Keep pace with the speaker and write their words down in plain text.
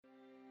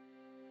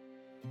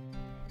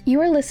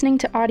You are listening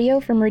to audio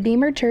from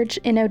Redeemer Church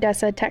in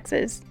Odessa,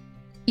 Texas.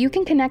 You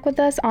can connect with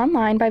us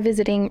online by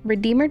visiting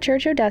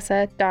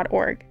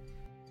redeemerchurchodessa.org.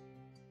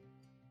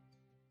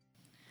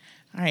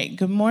 All right,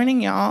 good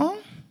morning, y'all.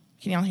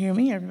 Can y'all hear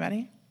me,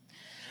 everybody?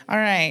 All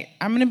right,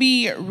 I'm going to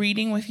be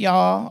reading with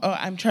y'all. Oh,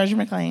 I'm Treasure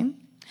McLean.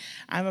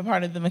 I'm a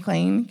part of the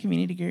McLean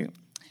community group.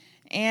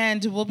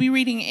 And we'll be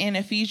reading in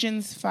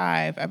Ephesians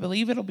 5. I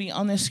believe it'll be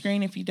on the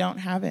screen if you don't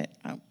have it,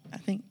 I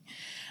think.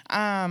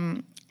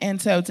 And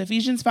so it's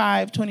Ephesians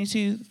 5,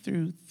 22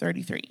 through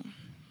 33.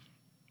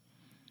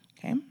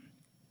 Okay.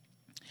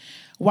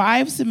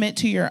 Wives, submit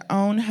to your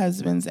own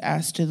husbands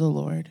as to the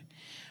Lord.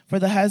 For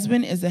the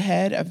husband is the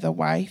head of the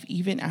wife,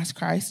 even as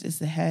Christ is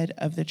the head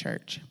of the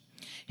church,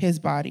 his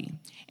body,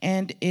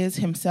 and is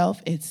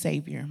himself its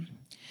Savior.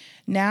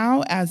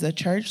 Now, as the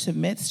church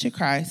submits to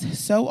Christ,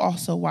 so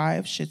also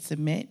wives should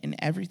submit in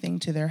everything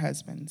to their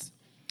husbands.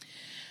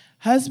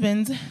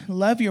 Husbands,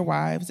 love your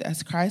wives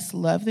as Christ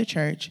loved the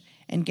church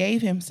and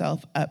gave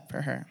himself up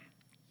for her,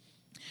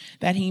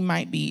 that he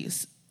might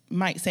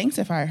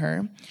sanctify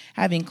her,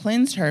 having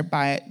cleansed her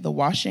by the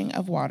washing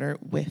of water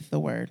with the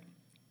word,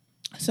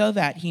 so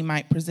that he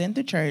might present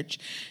the church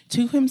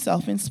to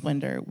himself in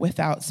splendor,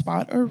 without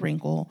spot or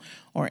wrinkle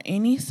or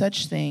any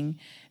such thing,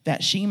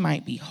 that she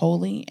might be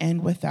holy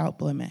and without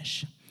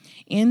blemish.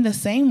 In the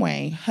same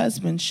way,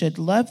 husbands should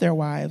love their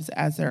wives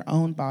as their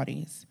own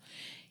bodies.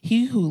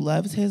 He who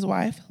loves his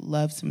wife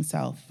loves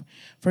himself.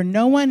 For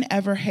no one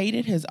ever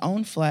hated his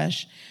own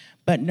flesh,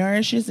 but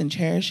nourishes and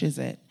cherishes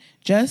it,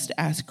 just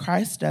as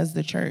Christ does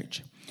the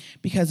church,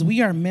 because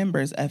we are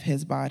members of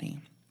his body.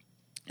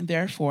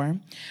 Therefore,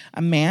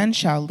 a man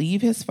shall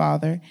leave his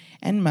father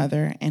and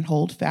mother and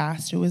hold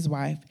fast to his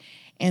wife,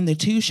 and the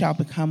two shall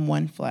become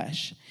one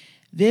flesh.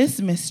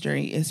 This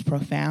mystery is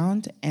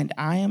profound, and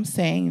I am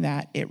saying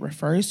that it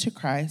refers to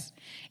Christ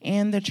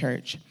and the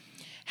church.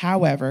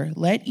 However,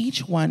 let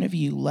each one of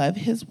you love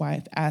his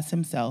wife as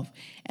himself,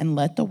 and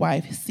let the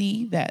wife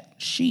see that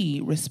she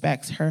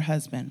respects her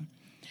husband.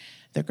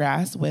 The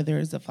grass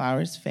withers, the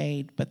flowers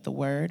fade, but the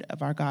word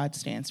of our God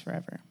stands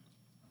forever.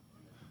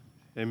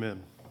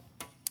 Amen.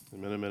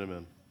 Amen, amen,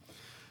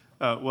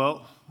 amen.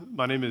 Well,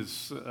 my name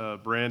is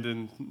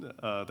Brandon.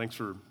 Thanks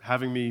for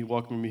having me,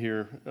 welcoming me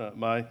here.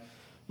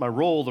 My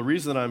role, the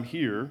reason I'm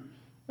here,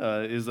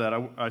 is that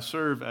I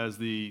serve as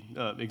the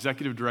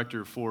executive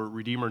director for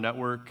Redeemer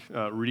Network.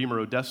 Redeemer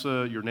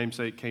Odessa, your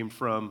namesake, came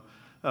from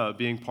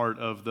being part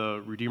of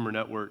the Redeemer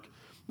Network.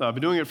 I've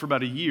been doing it for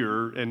about a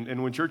year,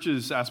 and when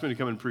churches ask me to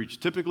come and preach,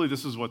 typically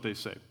this is what they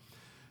say.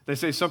 They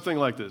say something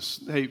like this: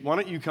 hey, why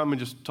don't you come and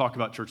just talk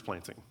about church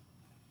planting?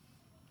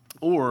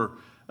 Or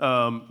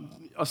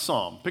a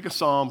psalm. Pick a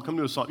psalm, come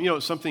to a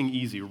psalm. Something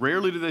easy.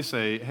 Rarely do they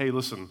say, hey,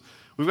 listen,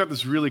 we've got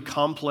this really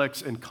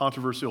complex and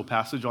controversial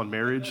passage on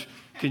marriage.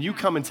 Can you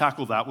come and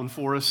tackle that one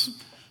for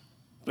us?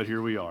 But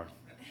here we are.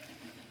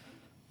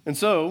 And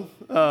so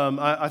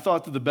I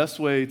thought that the best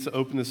way to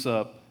open this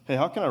up, hey,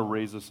 how can I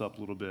raise this up a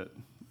little bit?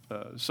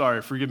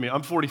 Sorry, forgive me.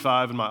 I'm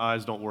 45 and my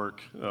eyes don't work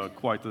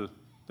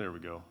there we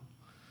go.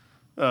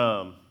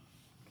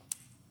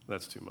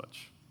 That's too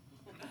much.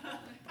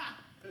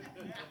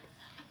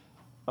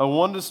 I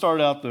wanted to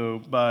start out, though,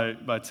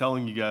 by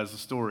telling you guys the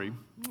story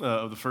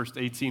of the first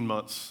 18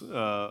 months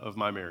of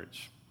my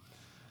marriage.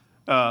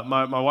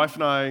 My wife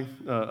and I,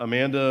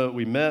 Amanda,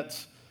 we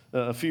met.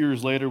 A few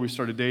years later, we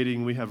started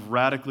dating. We have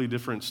radically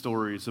different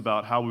stories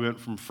about how we went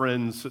from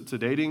friends to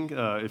dating.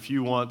 If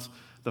you want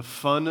the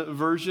fun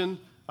version,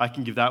 I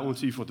can give that one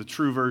to you. If you want the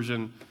true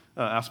version,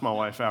 ask my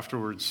wife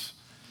afterwards.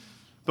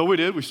 But we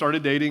did. We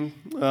started dating,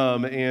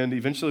 and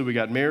eventually we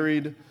got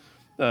married,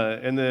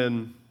 and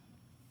then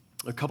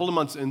a couple of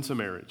months into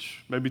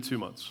marriage, maybe 2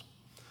 months,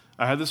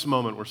 I had this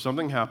moment where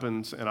something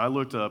happened, and I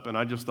looked up, and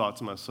I just thought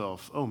to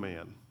myself, oh,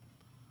 man,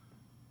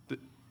 did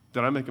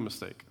I make a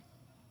mistake?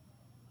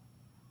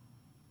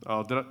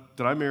 Oh,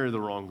 did I marry the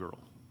wrong girl?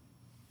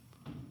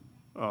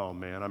 Oh,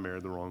 man, I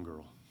married the wrong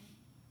girl.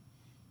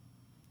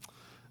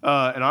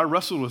 And I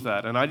wrestled with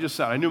that, and I just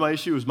sat. I knew my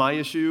issue was my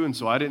issue, and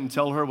so I didn't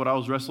tell her what I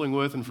was wrestling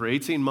with, and for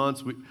 18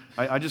 months,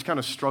 I just kind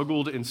of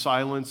struggled in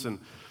silence, and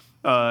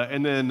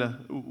then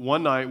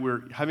one night, we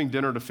were having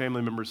dinner at a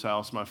family member's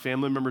house. My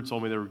family member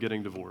told me they were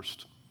getting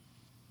divorced.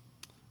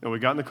 And we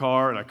got in the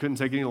car, and I couldn't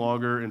take it any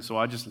longer, and so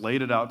I just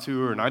laid it out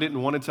to her. And I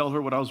didn't want to tell her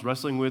what I was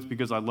wrestling with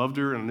because I loved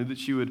her, and I knew that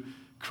she would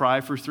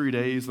cry for 3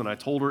 days. Then I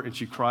told her, and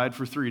she cried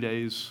for 3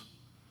 days.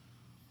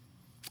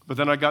 But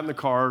then I got in the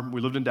car.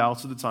 We lived in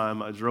Dallas at the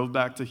time. I drove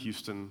back to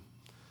Houston,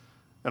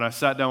 and I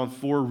sat down with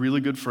 4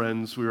 really good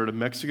friends. We were at a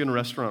Mexican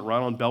restaurant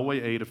right on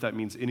Beltway 8, if that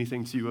means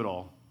anything to you at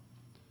all.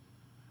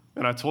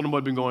 And I told them what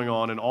had been going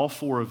on, and all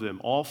 4 of them,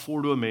 all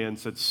 4 to a man,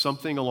 said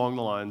something along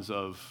the lines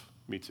of,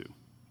 me too.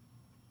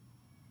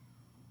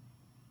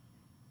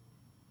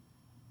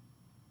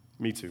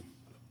 Me too.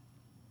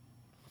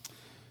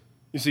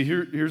 You see,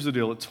 here's the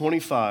deal. At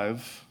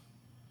 25,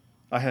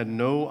 I had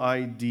no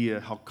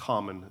idea how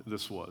common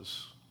this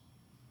was.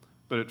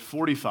 But at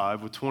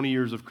 45, with 20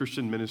 years of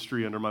Christian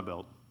ministry under my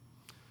belt,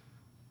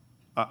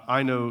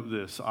 I know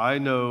this. I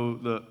know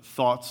the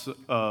thoughts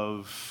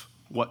of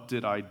what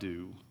did I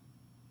do?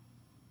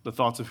 The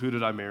thoughts of who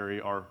did I marry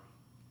are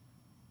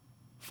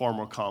far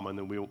more common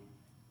than we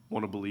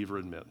want to believe or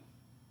admit.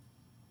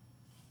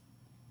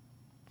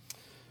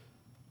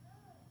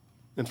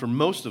 And for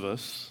most of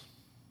us,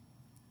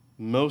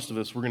 we're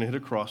going to hit a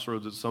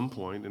crossroads at some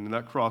point, and in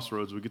that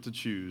crossroads, we get to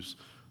choose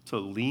to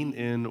lean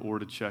in or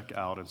to check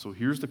out. And so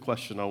here's the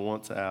question I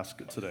want to ask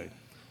today.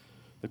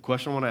 The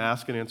question I want to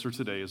ask and answer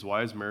today is,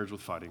 why is marriage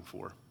worth fighting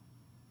for?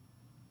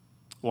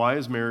 Why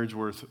is marriage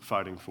worth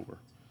fighting for?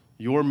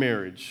 Your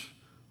marriage,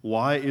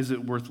 why is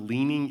it worth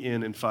leaning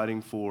in and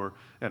fighting for?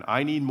 And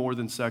I need more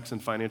than sex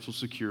and financial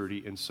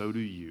security, and so do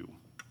you.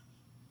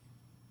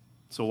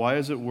 So why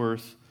is it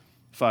worth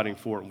fighting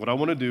for? What I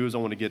want to do is I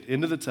want to get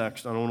into the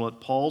text. I want to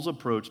let Paul's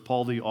approach,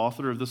 Paul, the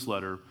author of this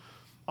letter,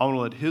 I want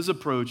to let his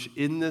approach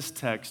in this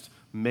text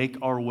make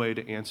our way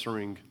to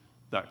answering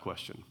that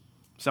question.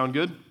 Sound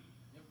good?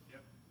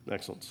 Yep.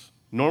 Excellent.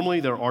 Normally,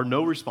 there are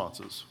no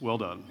responses. Well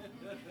done.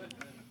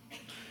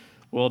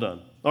 Well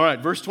done. All right,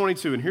 verse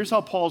 22, and here's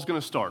how Paul's going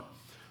to start.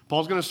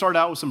 Paul's going to start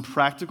out with some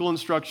practical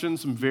instruction,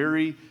 some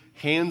very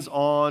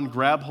hands-on,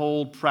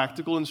 grab-hold,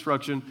 practical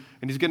instruction,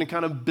 and he's going to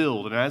kind of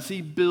build. And as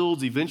he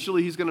builds,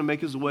 eventually he's going to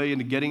make his way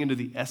into getting into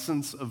the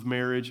essence of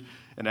marriage.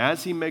 And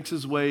as he makes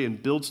his way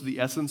and builds to the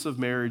essence of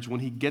marriage,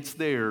 when he gets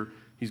there,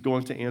 he's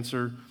going to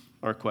answer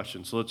our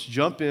question. So let's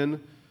jump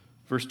in,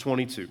 verse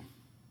 22.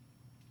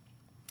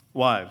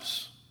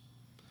 Wives,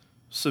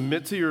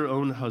 submit to your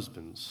own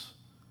husbands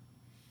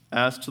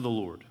as to the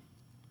Lord.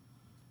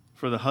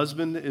 For the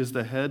husband is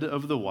the head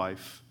of the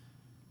wife,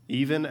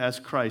 even as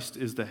Christ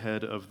is the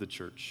head of the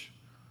church,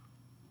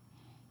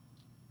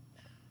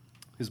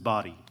 his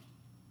body,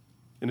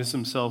 and is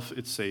himself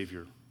its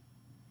Savior.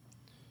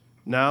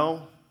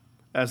 Now,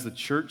 as the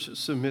church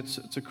submits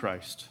to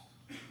Christ,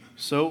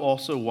 so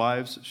also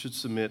wives should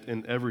submit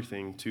in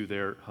everything to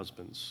their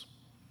husbands.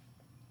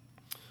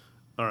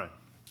 All right.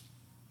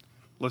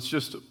 Let's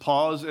just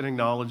pause and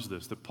acknowledge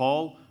this, that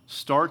Paul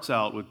starts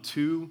out with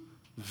two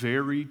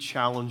very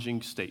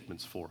challenging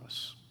statements for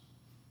us.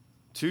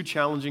 Two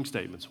challenging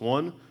statements.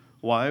 One,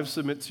 wives,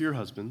 submit to your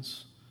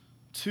husbands.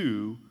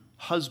 Two,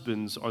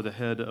 husbands are the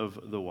head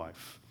of the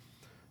wife.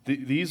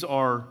 These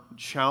are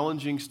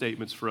challenging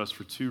statements for us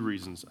for two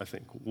reasons, I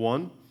think.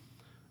 One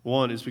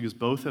is because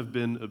both have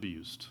been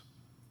abused.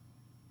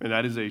 And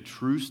that is a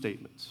true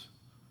statement.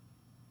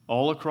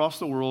 All across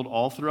the world,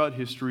 all throughout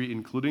history,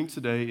 including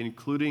today,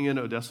 including in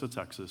Odessa,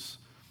 Texas,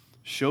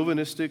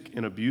 chauvinistic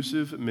and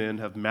abusive men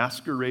have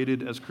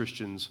masqueraded as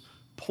Christians,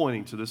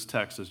 pointing to this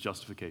text as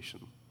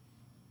justification.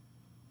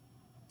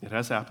 It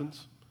has happened.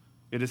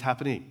 It is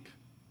happening.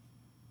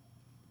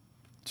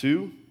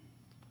 Two,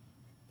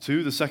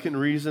 the second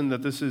reason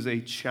that this is a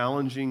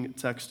challenging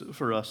text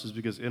for us is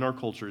because in our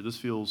culture, this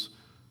feels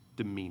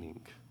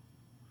demeaning.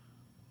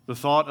 The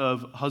thought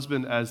of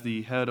husband as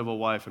the head of a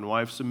wife and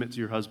wife submit to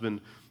your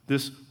husband,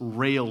 this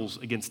rails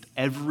against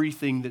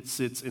everything that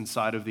sits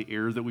inside of the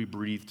air that we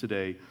breathe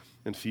today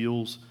and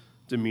feels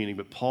demeaning.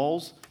 But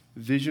Paul's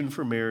vision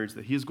for marriage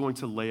that he is going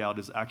to lay out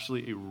is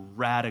actually a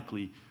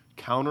radically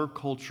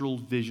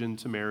countercultural vision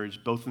to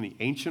marriage, both in the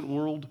ancient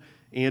world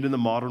and in the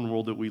modern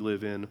world that we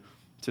live in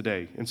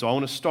today. And so I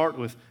want to start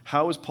with,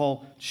 how is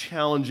Paul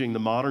challenging the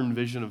modern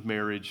vision of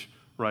marriage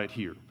right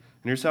here?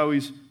 And here's how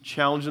he's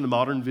challenging the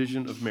modern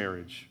vision of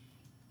marriage.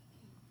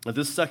 Now,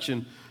 this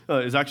section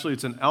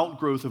it's an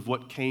outgrowth of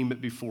what came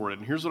before it.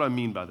 And here's what I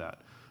mean by that.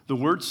 The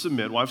word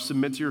submit, wife,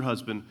 submit to your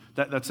husband,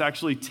 that's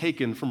actually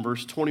taken from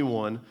verse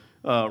 21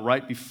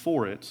 right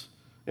before it.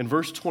 And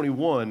verse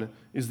 21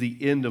 is the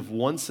end of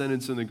one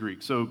sentence in the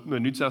Greek. So the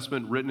New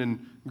Testament written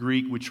in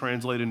Greek, we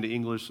translate into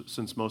English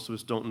since most of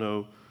us don't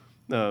know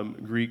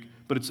Greek.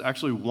 But it's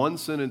actually one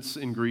sentence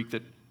in Greek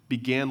that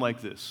began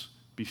like this: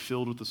 be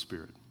filled with the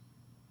Spirit.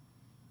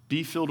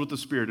 Be filled with the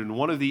Spirit. And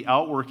one of the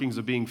outworkings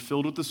of being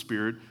filled with the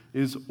Spirit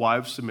is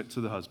wives submit to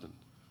the husband.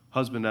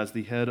 Husband as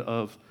the head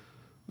of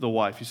the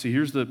wife. You see,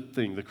 here's the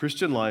thing. The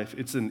Christian life,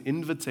 it's an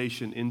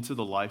invitation into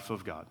the life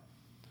of God.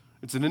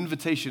 It's an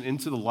invitation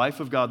into the life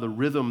of God, the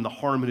rhythm, the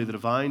harmony, the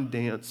divine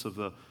dance of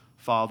the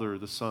Father,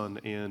 the Son,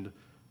 and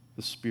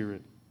the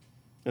Spirit.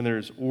 And there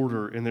is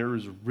order, and there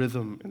is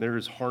rhythm, and there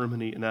is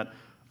harmony, and that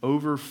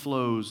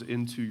overflows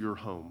into your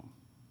home.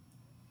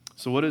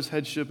 So what does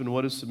headship and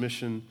what does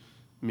submission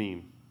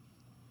mean?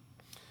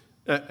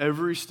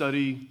 Every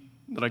study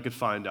that I could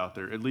find out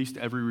there, at least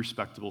every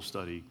respectable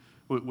study,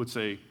 would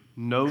say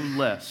no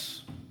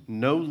less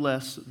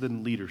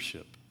than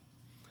leadership.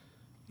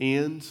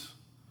 And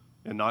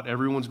not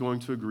everyone's going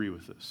to agree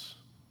with this.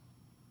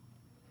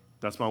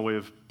 That's my way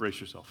of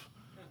brace yourself.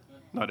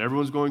 Not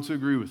everyone's going to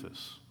agree with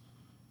this,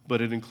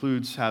 but it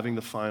includes having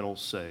the final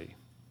say.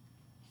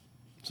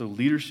 So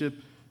leadership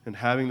and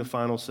having the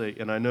final say.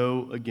 And I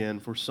know, again,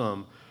 for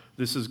some,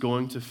 this is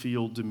going to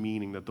feel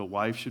demeaning, that the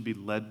wife should be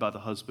led by the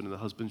husband and the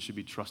husband should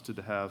be trusted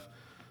to have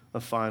a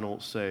final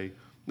say.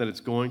 That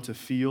it's going to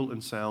feel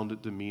and sound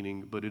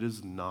demeaning, but it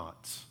is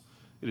not.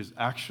 It is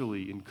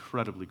actually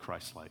incredibly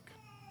Christ-like.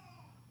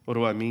 What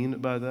do I mean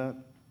by that?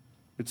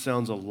 It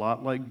sounds a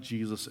lot like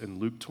Jesus in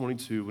Luke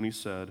 22 when he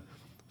said,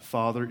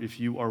 "Father,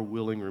 if you are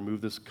willing, remove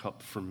this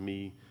cup from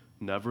me.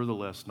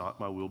 Nevertheless, not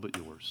my will, but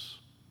yours."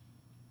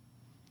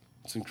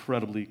 It's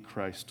incredibly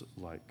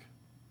Christ-like.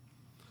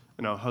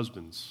 And now,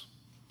 husbands,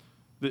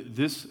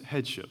 this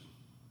headship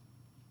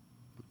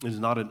is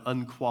not an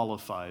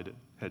unqualified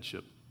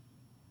headship.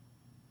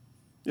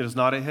 It is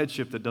not a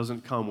headship that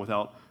doesn't come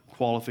without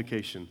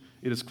qualification.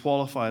 It is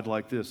qualified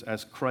like this: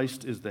 as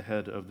Christ is the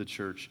head of the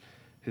church,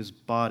 his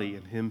body,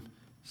 and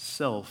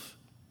himself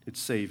its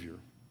Savior.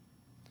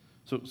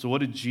 So what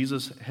did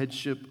Jesus'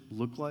 headship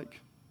look like?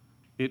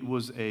 It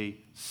was a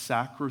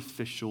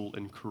sacrificial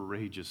and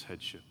courageous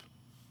headship.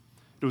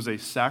 It was a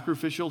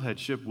sacrificial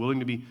headship,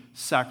 willing to be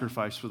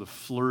sacrificed for the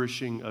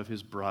flourishing of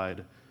his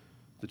bride,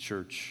 the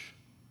church.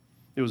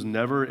 It was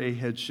never a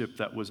headship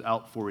that was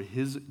out for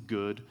his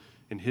good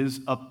and his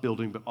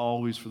upbuilding, but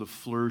always for the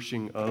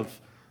flourishing of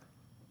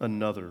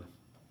another.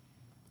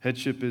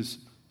 Headship is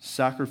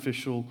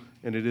sacrificial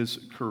and it is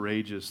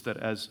courageous, that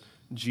as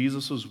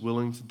Jesus was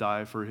willing to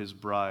die for his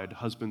bride,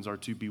 husbands are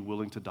to be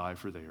willing to die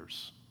for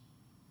theirs.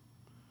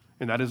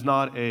 And that is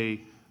not a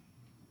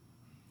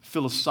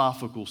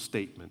philosophical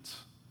statement.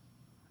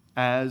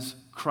 As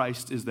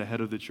Christ is the head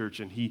of the church,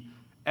 and he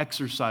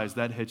exercised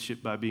that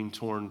headship by being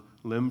torn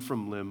limb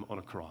from limb on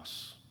a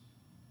cross.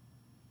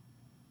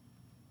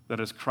 That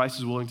as Christ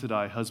is willing to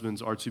die,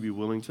 husbands are to be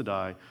willing to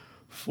die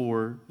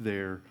for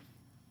their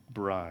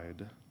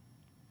bride.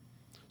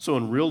 So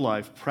in real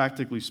life,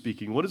 practically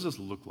speaking, what does this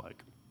look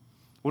like?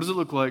 What does it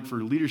look like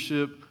for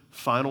leadership,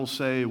 final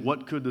say?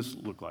 What could this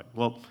look like?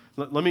 Well,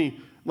 let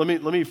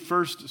me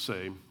first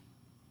say,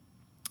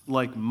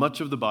 like much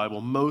of the Bible,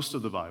 most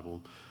of the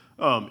Bible,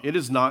 it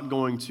is not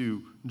going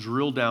to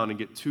drill down and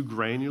get too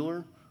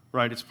granular,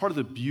 right? It's part of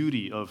the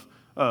beauty of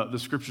the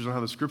Scriptures and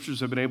how the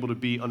Scriptures have been able to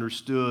be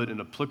understood and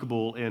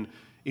applicable and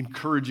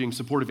encouraging,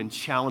 supportive, and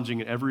challenging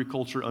in every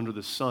culture under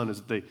the sun,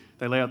 is that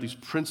they lay out these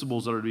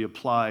principles that are to be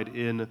applied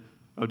in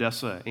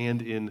Odessa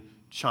and in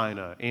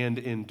China and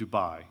in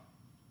Dubai,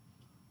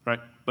 right?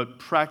 But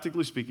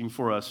practically speaking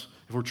for us,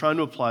 if we're trying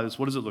to apply this,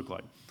 what does it look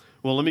like?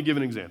 Well, let me give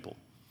an example.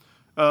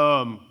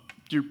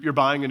 You're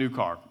buying a new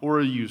car or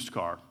a used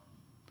car,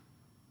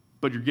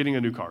 but you're getting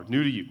a new car,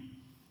 new to you.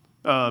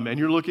 And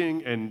you're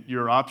looking, and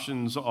your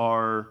options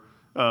are,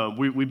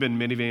 we've been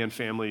minivan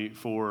family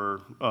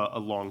for a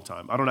long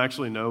time. I don't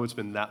actually know it's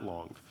been that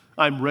long.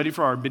 I'm ready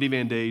for our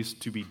minivan days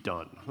to be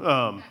done.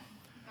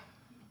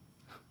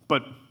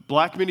 But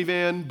black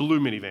minivan, blue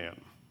minivan.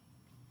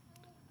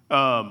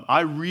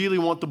 I really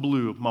want the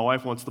blue. My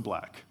wife wants the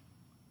black.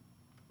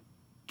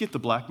 Get the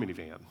black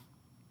minivan.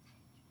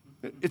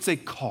 It's a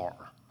car.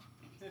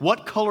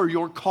 What color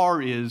your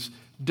car is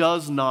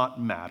does not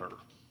matter.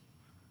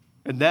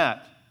 And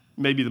that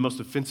may be the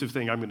most offensive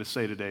thing I'm going to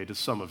say today to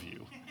some of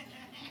you.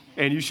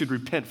 And you should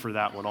repent for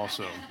that one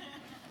also.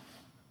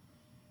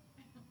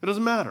 It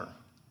doesn't matter.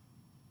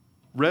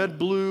 Red,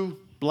 blue,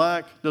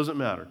 black, doesn't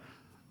matter.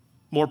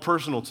 More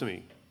personal to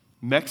me,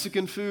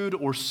 Mexican food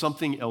or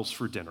something else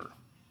for dinner.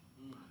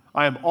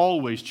 I am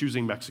always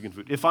choosing Mexican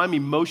food. If I'm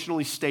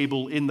emotionally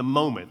stable in the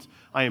moment,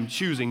 I am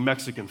choosing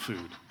Mexican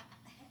food.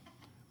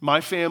 My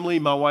family,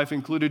 my wife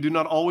included, do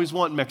not always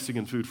want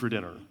Mexican food for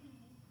dinner.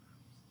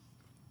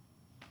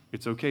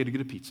 It's okay to get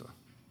a pizza.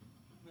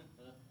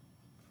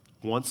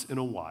 Once in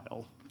a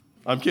while.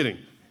 I'm kidding.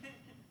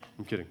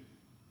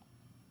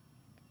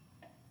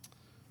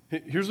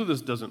 Here's what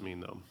this doesn't mean,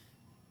 though.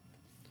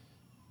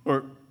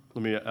 Or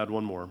let me add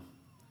one more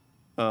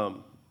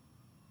to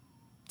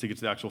get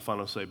to the actual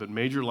final say. But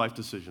major life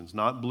decisions,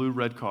 not blue,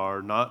 red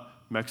car, not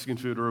Mexican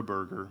food or a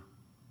burger.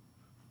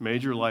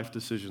 Major life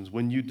decisions.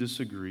 When you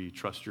disagree,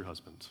 trust your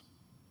husband.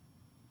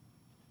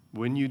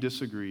 When you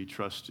disagree,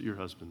 trust your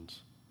husband.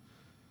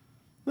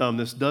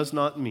 This does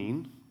not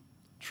mean,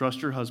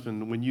 trust your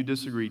husband when you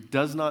disagree,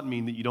 does not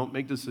mean that you don't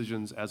make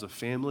decisions as a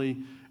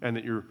family and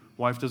that your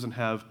wife doesn't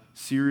have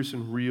serious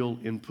and real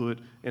input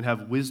and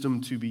have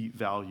wisdom to be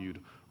valued.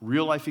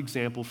 Real life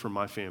example from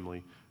my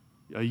family.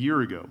 A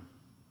year ago,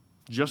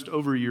 just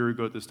over a year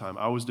ago at this time,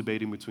 I was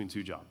debating between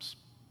two jobs.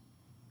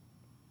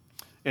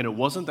 And it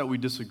wasn't that we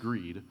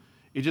disagreed,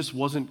 it just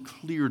wasn't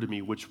clear to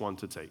me which one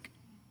to take.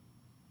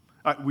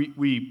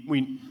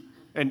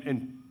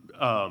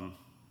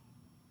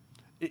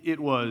 It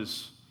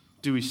was,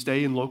 do we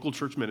stay in local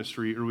church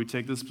ministry or do we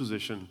take this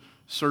position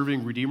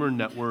serving Redeemer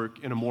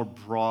Network in a more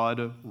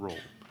broad role?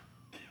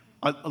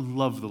 I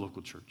love the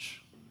local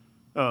church.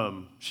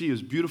 She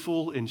is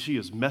beautiful and she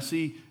is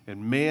messy,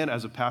 and man,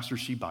 as a pastor,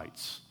 she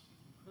bites.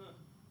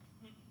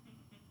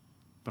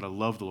 But I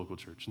love the local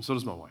church, and so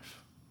does my wife.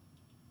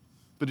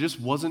 But it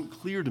just wasn't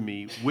clear to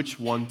me which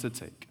one to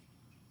take.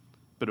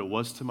 But it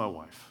was to my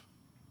wife.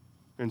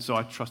 And so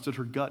I trusted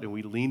her gut, and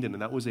we leaned in,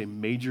 and that was a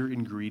major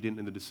ingredient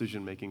in the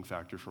decision-making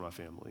factor for my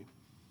family.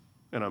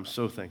 And I'm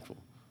so thankful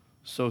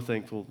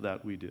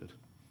that we did.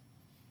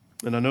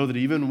 And I know that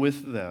even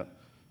with that,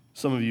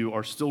 some of you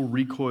are still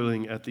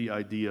recoiling at the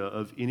idea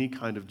of any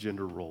kind of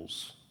gender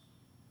roles.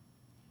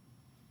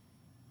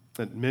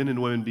 That men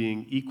and women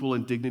being equal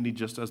in dignity,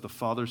 just as the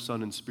Father,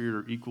 Son, and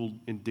Spirit are equal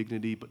in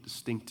dignity but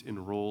distinct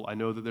in role. I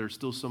know that there are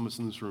still some of us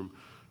in this room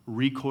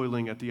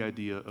recoiling at the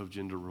idea of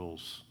gender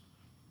roles.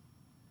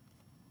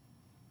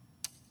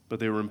 But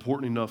they were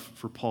important enough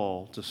for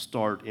Paul to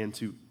start and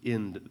to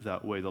end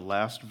that way. The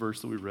last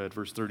verse that we read,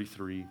 verse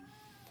 33,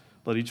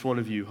 let each one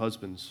of you,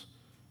 husbands,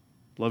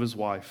 love his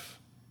wife,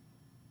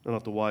 and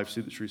let the wife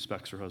see that she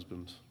respects her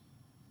husband.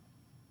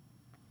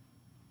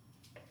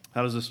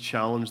 How does this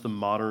challenge the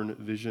modern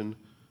vision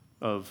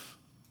of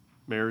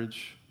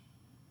marriage?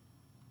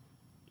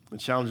 The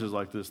challenge is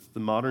like this.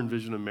 The modern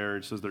vision of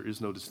marriage says there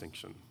is no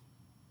distinction.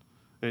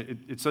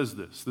 It says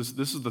this.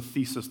 This is the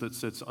thesis that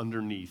sits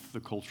underneath the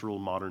cultural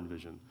modern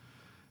vision.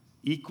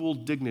 Equal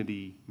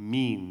dignity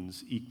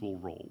means equal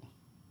role.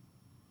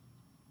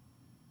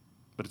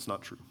 But it's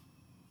not true.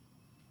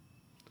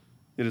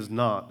 It is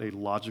not a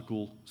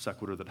logical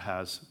sequitur that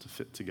has to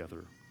fit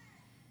together.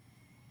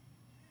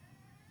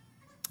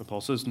 And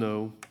Paul says,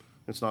 no,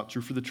 it's not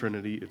true for the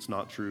Trinity. It's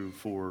not true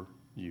for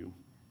you.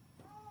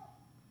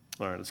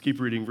 All right, let's keep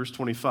reading. Verse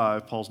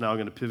 25, Paul's now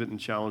going to pivot and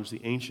challenge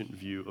the ancient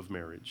view of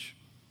marriage.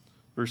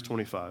 Verse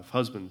 25,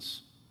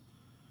 husbands,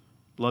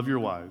 love your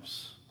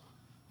wives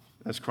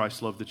as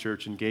Christ loved the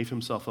church and gave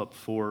himself up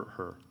for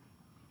her.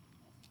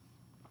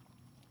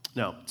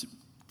 Now,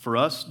 for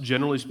us,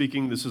 generally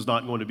speaking, this is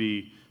not going to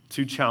be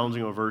too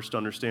challenging of a verse to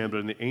understand, but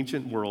in the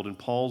ancient world, in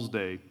Paul's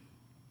day,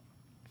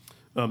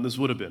 this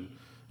would have been.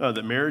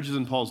 That marriages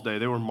in Paul's day,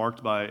 they were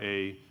marked by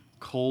a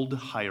cold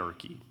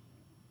hierarchy.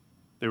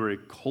 They were a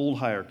cold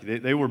hierarchy.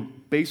 They were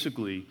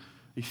basically,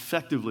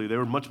 effectively, they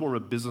were much more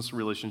of a business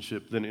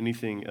relationship than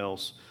anything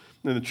else.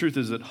 And the truth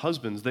is that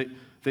husbands,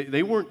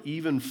 they weren't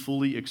even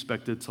fully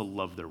expected to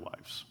love their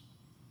wives.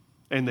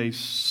 And they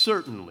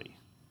certainly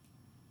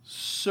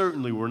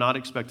were not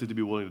expected to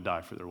be willing to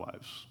die for their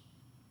wives.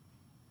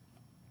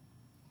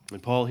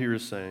 And Paul here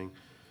is saying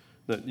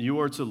that you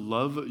are to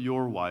love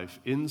your wife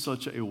in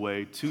such a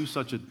way, to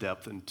such a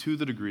depth, and to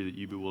the degree that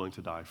you be willing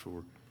to die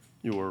for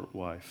your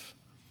wife.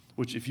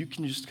 Which, if you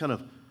can just kind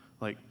of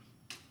like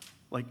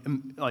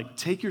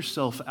take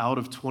yourself out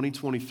of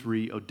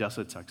 2023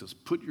 Odessa, Texas,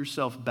 put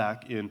yourself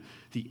back in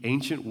the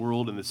ancient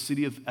world in the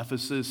city of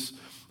Ephesus,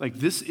 like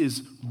this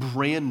is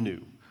brand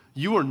new.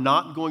 You are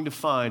not going to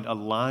find a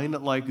line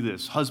like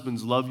this,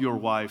 husbands, love your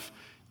wife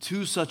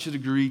to such a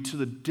degree, to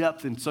the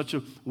depth, in such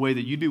a way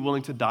that you'd be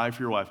willing to die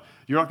for your wife.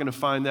 You're not going to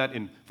find that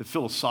in the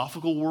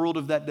philosophical world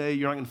of that day.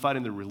 You're not going to find it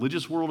in the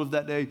religious world of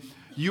that day.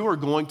 You are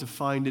going to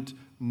find it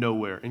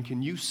nowhere. And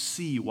can you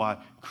see why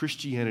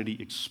Christianity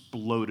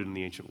exploded in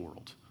the ancient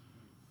world?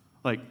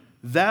 Like,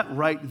 that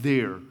right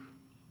there,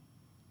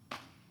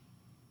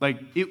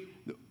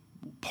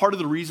 part of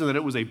the reason that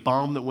it was a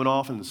bomb that went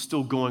off and is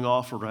still going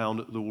off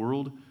around the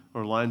world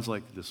are lines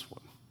like this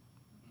one.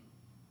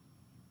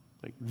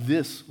 Like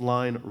this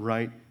line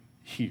right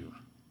here.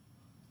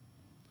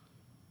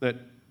 That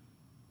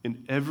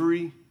in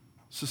every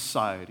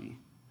society,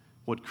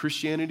 what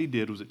Christianity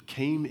did was it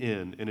came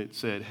in and it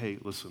said, hey,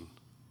 listen,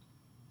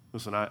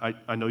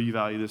 I know you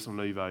value this, I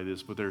know you value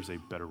this, but there's a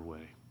better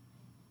way.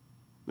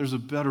 There's a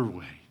better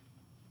way.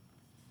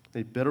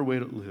 A better way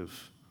to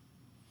live.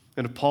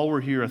 And if Paul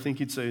were here, I think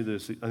he'd say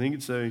this. I think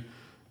he'd say,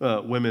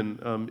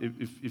 women,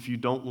 if you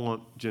don't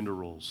want gender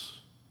roles,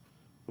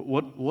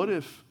 what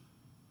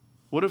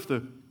if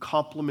the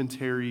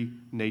complementary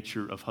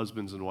nature of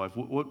husbands and wives,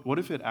 what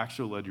if it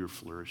actually led to your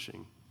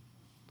flourishing?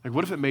 Like,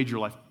 what if it made your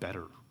life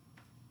better?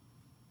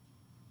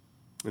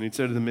 And he'd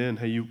say to the men,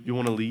 hey, you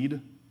want to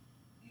lead?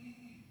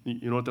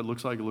 You know what that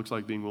looks like? It looks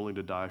like being willing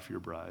to die for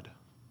your bride.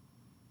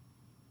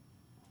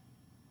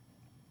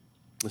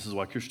 This is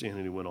why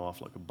Christianity went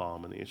off like a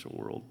bomb in the ancient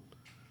world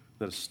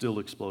that is still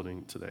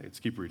exploding today. Let's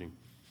keep reading.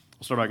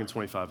 We'll start back in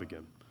 25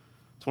 again.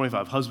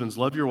 25, husbands,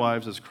 love your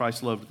wives as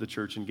Christ loved the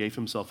church and gave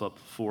himself up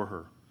for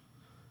her,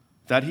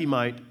 that he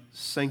might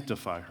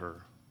sanctify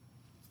her,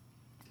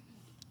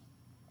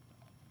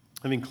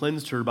 having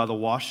cleansed her by the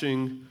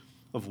washing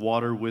of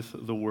water with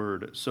the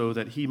word, so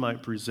that he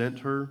might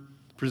present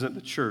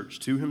the church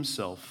to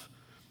himself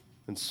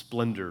in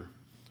splendor,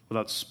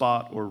 without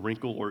spot or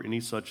wrinkle or any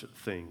such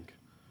thing,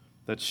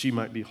 that she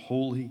might be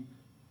holy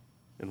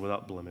and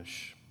without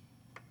blemish.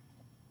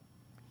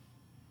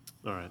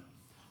 All right.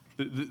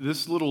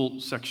 This little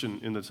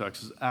section in the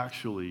text is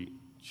actually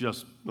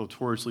just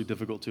notoriously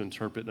difficult to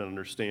interpret and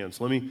understand.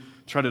 So let me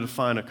try to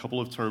define a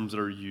couple of terms that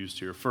are used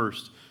here.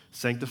 First,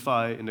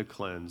 sanctify and to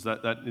cleanse.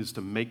 That is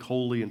to make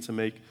holy and to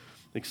make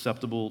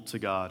acceptable to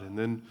God. And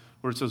then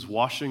where it says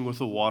washing with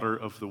the water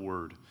of the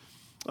word.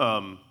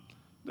 There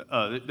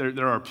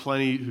are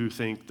plenty who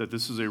think that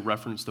this is a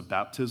reference to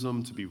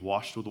baptism, to be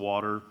washed with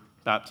water,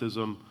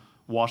 baptism,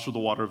 washed with the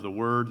water of the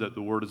word, that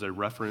the word is a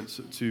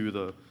reference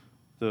to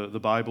the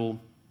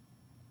Bible.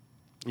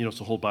 You know,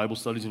 so hold Bible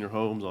studies in your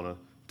homes on a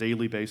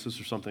daily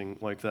basis or something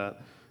like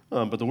that.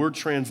 But the word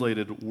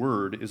translated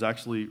word is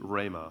actually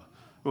rhema,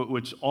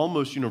 which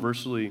almost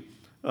universally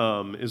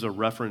is a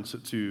reference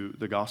to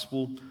the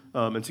gospel.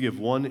 And to give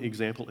one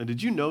example, and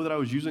did you know that I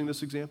was using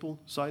this example,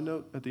 side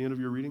note, at the end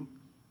of your reading?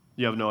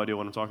 You have no idea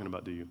what I'm talking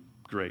about, do you?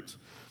 Great.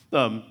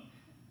 1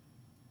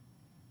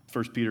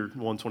 Peter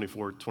 1,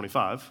 24,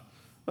 25.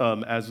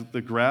 As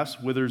the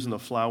grass withers and the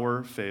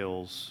flower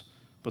fails,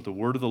 but the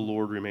word of the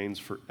Lord remains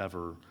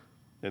forever.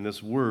 And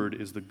this word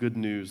is the good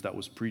news that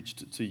was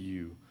preached to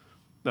you.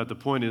 That the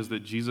point is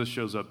that Jesus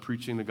shows up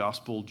preaching the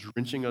gospel,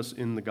 drenching us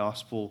in the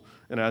gospel,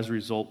 and as a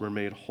result, we're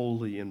made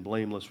holy and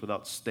blameless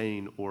without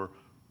stain or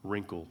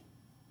wrinkle.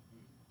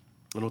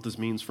 And what this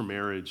means for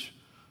marriage,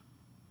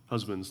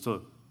 husbands,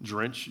 to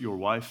drench your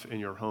wife and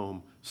your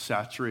home,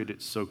 saturate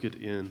it, soak it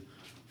in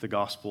the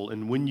gospel.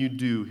 And when you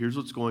do, here's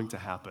what's going to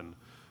happen.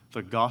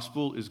 The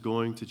gospel is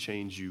going to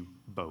change you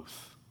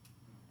both.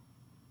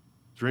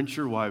 Drench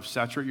your wife,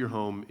 saturate your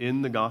home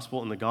in the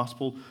gospel, and the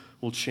gospel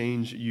will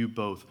change you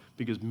both,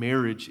 because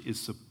marriage is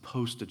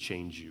supposed to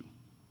change you.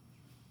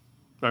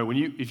 All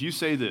right, if you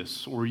say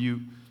this, or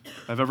you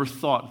have ever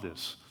thought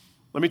this,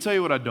 let me tell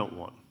you what I don't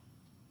want.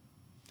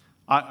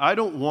 I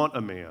don't want a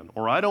man,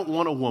 or I don't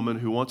want a woman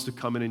who wants to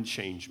come in and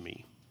change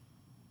me.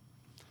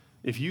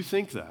 If you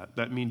think that,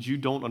 that means you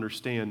don't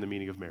understand the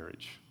meaning of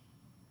marriage.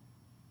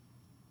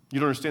 You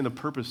don't understand the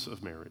purpose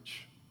of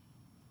marriage.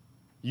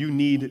 You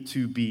need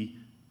to be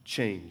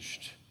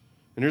changed.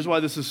 And here's why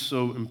this is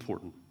so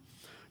important.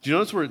 Do you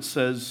notice where it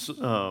says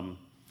that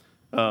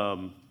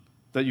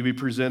you be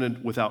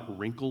presented without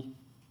wrinkle?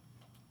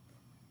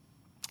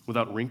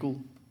 Without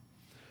wrinkle?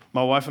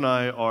 My wife and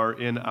I are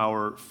in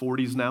our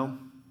 40s now.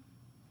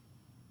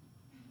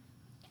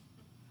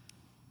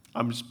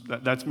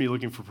 That's me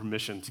looking for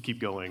permission to keep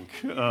going.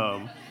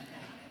 My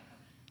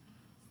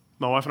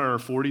wife and I are in our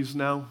 40s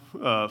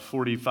now,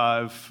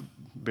 45,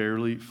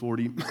 barely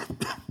 40.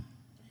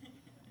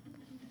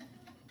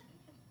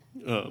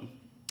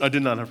 I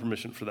did not have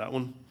permission for that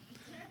one.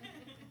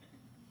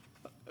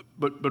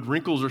 But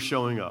wrinkles are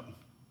showing up.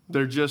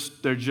 They're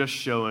just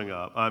showing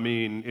up. I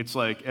mean, it's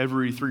like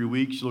every 3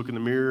 weeks you look in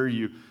the mirror,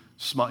 you're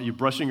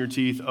brushing your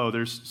teeth. Oh,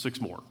 there's 6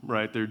 more,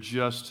 right? They're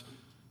just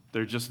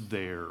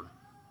there,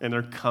 and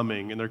they're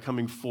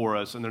coming for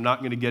us, and they're not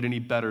going to get any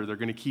better. They're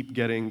going to keep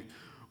getting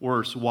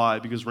worse. Why?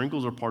 Because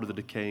wrinkles are part of the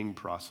decaying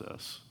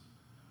process,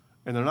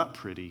 and they're not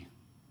pretty.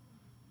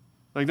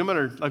 Like no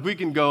matter, like we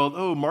can go,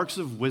 oh, marks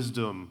of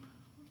wisdom,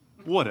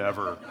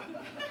 whatever.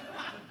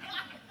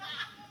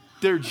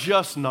 They're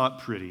just not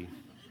pretty.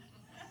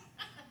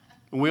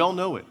 And we all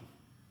know it.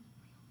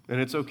 And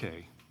it's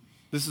okay.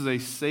 This is a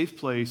safe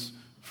place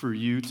for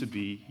you to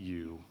be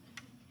you.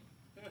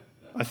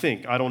 I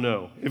think. I don't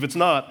know. If it's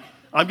not,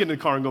 I'm getting in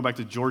the car and going back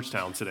to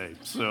Georgetown today.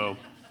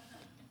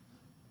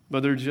 But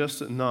they're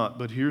just not.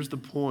 But here's the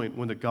point.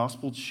 When the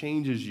gospel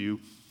changes you,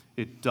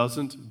 it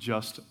doesn't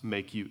just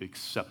make you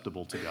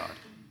acceptable to God.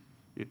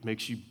 It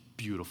makes you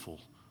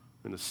beautiful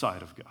in the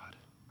sight of God.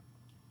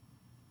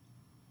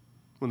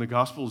 When the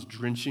gospel is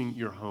drenching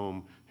your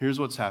home, here's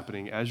what's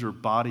happening. As your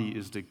body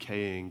is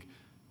decaying,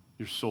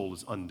 your soul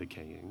is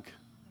undecaying.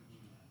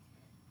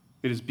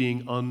 It is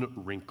being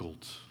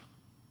unwrinkled.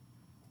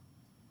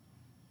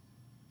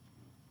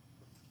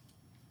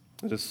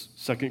 As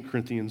 2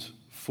 Corinthians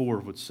 4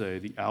 would say,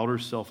 the outer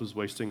self is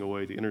wasting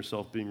away, the inner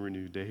self being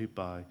renewed day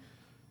by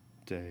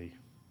day.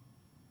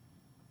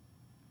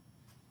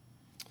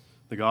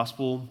 The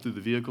gospel, through the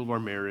vehicle of our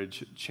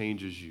marriage,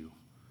 changes you.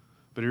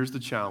 But here's the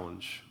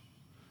challenge.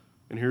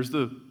 And here's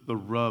the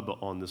rub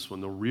on this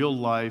one, the real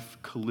life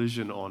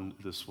collision on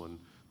this one.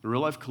 The real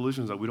life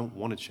collision is that we don't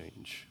want to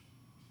change.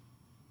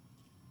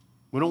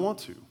 We don't want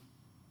to.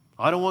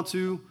 I don't want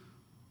to.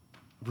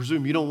 I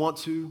presume you don't want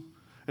to.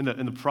 And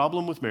the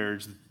problem with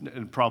marriage,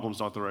 and problem's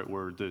not the right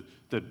word,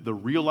 the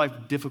real life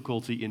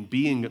difficulty in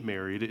being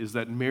married is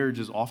that marriage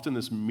is often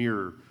this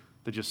mirror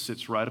that just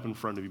sits right up in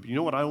front of you. But you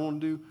know what I don't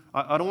want to do?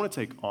 I don't want to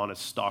take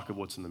honest stock of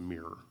what's in the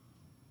mirror.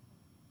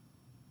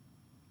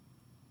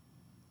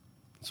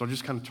 So I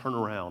just kind of turn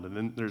around, and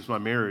then there's my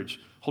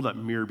marriage, hold that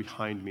mirror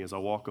behind me as I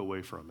walk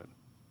away from it.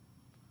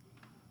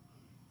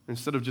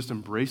 Instead of just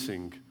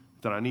embracing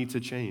that I need to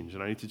change,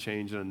 and I need to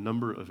change in a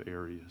number of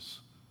areas.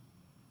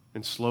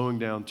 And slowing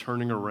down,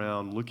 turning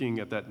around, looking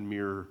at that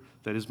mirror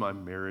that is my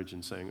marriage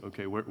and saying,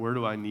 okay, where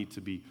do I need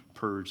to be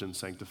purged and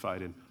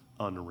sanctified and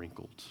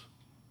unwrinkled?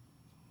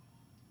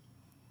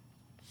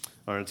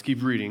 All right, let's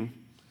keep reading.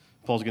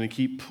 Paul's going to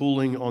keep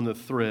pulling on the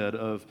thread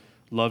of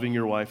loving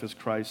your wife as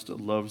Christ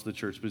loves the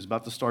church. But he's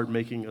about to start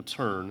making a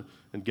turn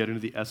and get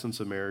into the essence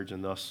of marriage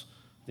and thus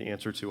the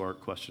answer to our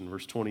question.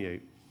 Verse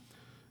 28.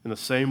 In the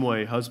same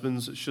way,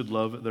 husbands should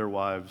love their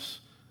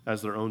wives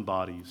as their own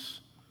bodies.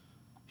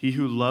 He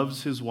who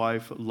loves his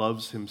wife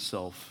loves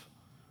himself.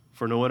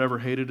 For no one ever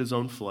hated his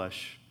own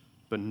flesh,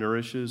 but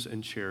nourishes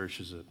and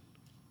cherishes it,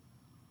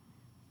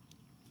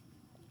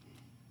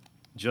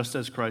 just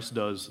as Christ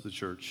does the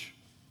church,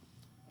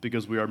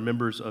 because we are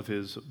members of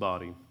his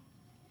body.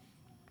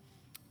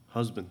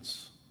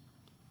 Husbands,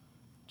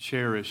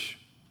 cherish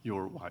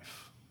your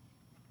wife.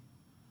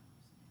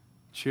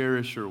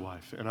 Cherish your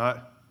wife. And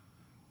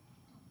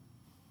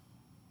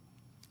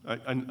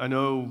I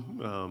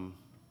know,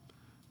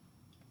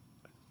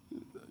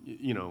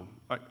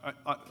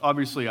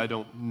 Obviously I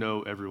don't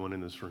know everyone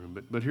in this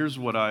room, but here's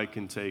what I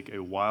can take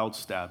a wild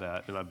stab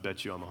at, and I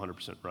bet you I'm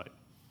 100% right.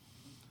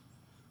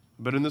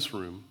 But in this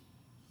room,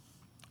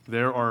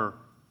 there are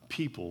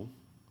people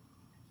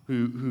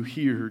who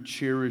here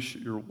cherish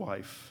your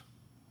wife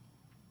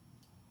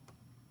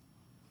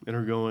and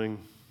are going,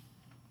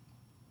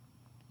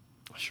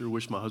 I sure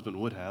wish my husband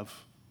would have.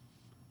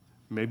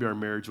 Maybe our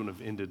marriage wouldn't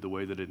have ended the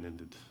way that it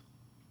ended.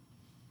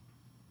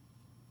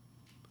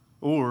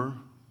 Or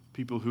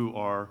people who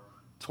are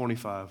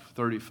 25,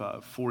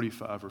 35,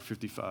 45, or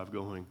 55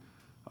 going,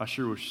 I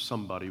sure wish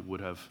somebody would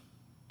have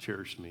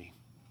cherished me.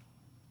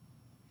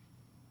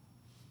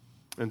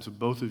 And to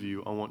both of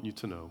you, I want you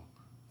to know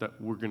that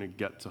we're going to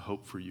get to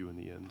hope for you in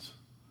the end.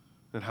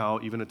 And how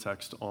even a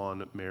text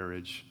on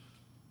marriage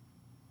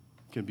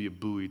can be a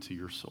buoy to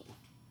your soul.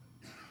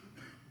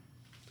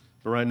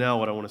 But right now,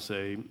 what I want to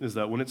say is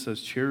that when it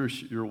says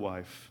cherish your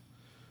wife,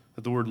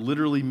 that the word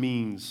literally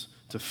means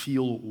to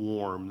feel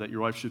warm, that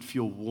your wife should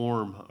feel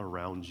warm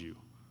around you.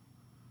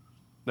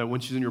 That when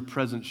she's in your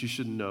presence, you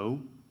should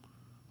know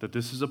that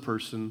this is a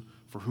person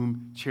for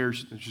whom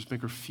cherish and just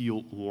make her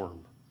feel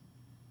warm.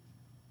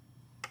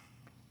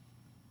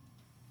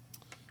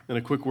 And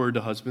a quick word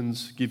to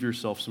husbands, give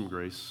yourself some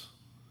grace.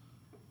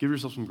 Give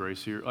yourself some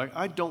grace here.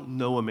 I don't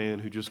know a man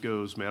who just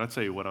goes, man, I'll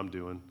tell you what I'm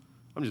doing.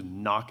 I'm just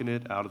knocking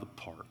it out of the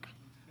park.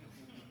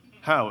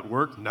 How, at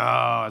work?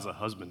 Nah, as a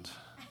husband.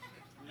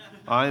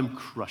 I am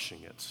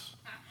crushing it.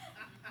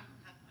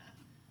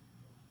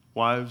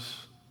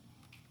 Wives,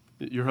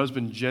 your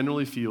husband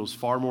generally feels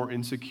far more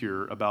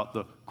insecure about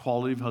the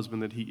quality of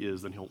husband that he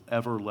is than he'll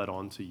ever let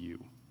on to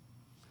you.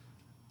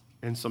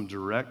 And some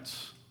direct,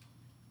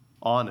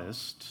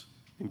 honest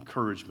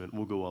encouragement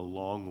will go a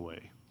long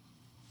way.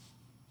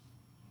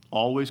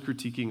 Always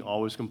critiquing,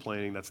 always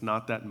complaining, that's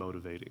not that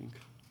motivating.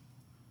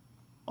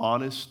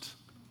 Honest,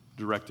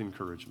 direct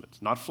encouragement.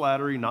 Not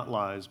flattery, not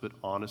lies, but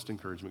honest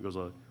encouragement goes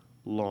a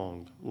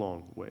long,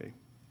 long way.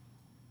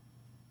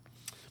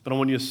 But I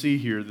want you to see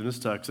here in this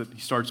text that he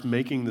starts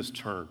making this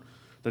turn,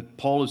 that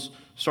Paul is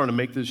starting to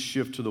make this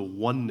shift to the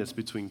oneness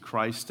between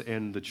Christ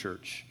and the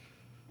church,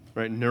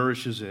 right?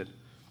 Nourishes it.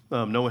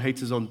 No one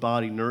hates his own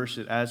body, nourish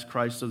it as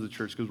Christ of the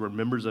church, because we're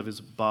members of his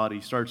body.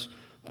 He starts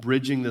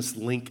bridging this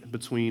link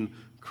between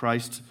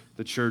Christ,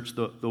 the church,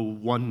 the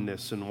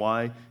oneness, and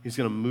why he's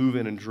going to move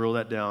in and drill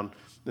that down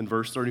in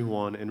verse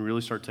 31 and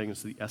really start taking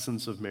us to the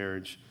essence of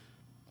marriage,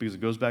 because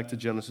it goes back to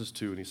Genesis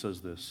 2, and he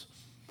says this,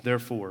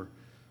 therefore,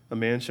 a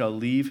man shall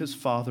leave his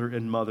father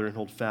and mother and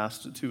hold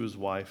fast to his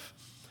wife,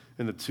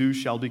 and the two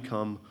shall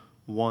become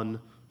one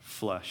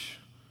flesh.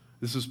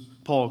 This is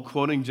Paul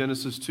quoting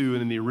Genesis 2,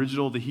 and in the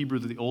original, the Hebrew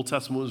that the Old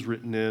Testament was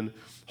written in,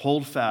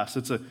 hold fast.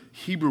 It's a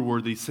Hebrew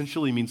word that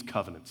essentially means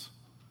covenants.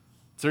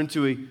 It's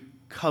into a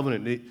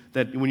covenant,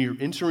 that when you're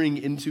entering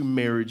into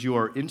marriage, you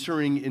are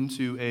entering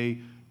into a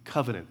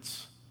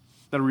covenant.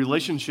 That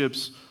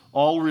relationships,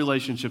 all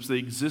relationships, they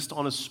exist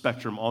on a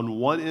spectrum. On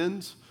one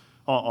end,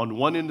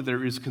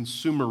 there is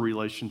consumer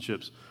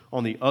relationships.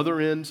 On the other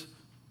end,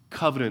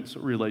 covenant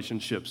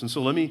relationships. And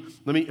so let me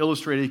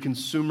illustrate a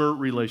consumer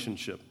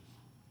relationship.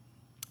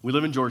 We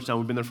live in Georgetown.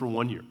 We've been there for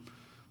 1 year.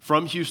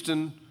 From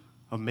Houston,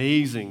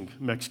 amazing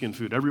Mexican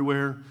food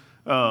everywhere.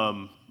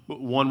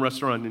 One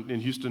restaurant in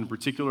Houston in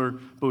particular.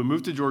 But we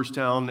moved to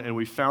Georgetown, and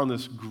we found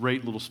this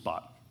great little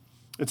spot.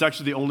 It's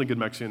actually the only good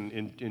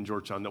Mexican in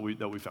Georgetown that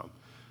we found.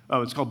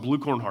 It's called Blue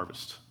Corn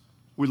Harvest.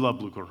 We love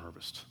Blue Corn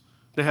Harvest.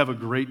 They have a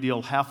great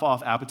deal, half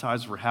off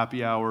appetizer for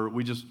happy hour.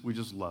 We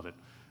just love it.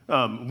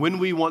 When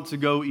we want to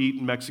go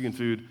eat Mexican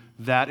food,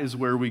 that is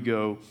where we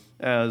go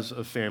as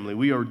a family.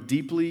 We are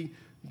deeply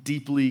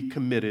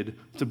committed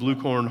to Blue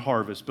Corn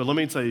Harvest. But let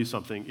me tell you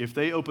something. If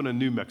they open a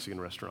new Mexican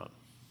restaurant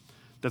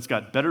that's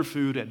got better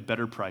food at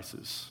better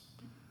prices,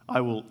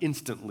 I will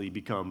instantly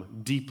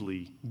become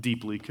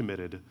deeply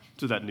committed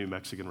to that new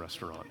Mexican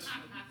restaurant.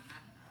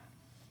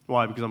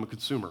 Why? Because I'm a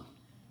consumer.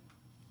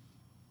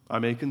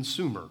 I'm a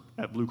consumer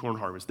at Blue Corn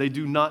Harvest. They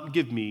do not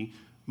give me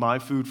my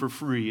food for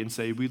free and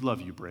say, we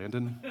love you,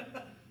 Brandon.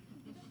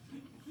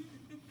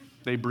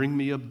 They bring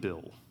me a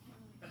bill.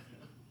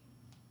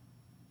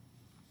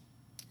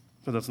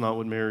 But that's not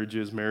what marriage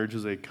is. Marriage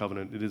is a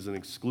covenant. It is an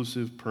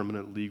exclusive,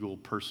 permanent, legal,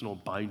 personal,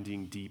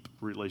 binding, deep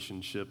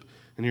relationship.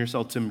 And here's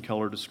how Tim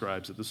Keller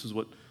describes it. This is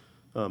what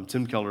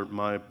Tim Keller,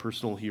 my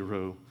personal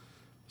hero,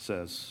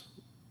 said.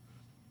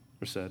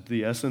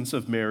 The essence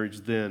of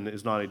marriage, then,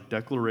 is not a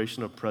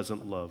declaration of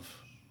present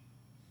love.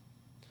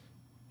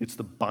 It's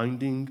the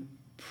binding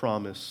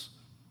promise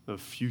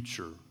of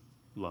future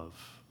love.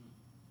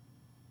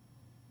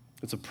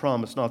 It's a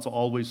promise not to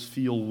always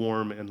feel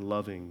warm and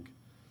loving.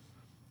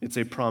 It's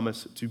a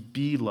promise to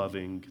be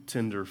loving,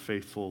 tender,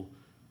 faithful,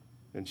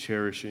 and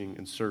cherishing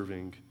and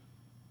serving,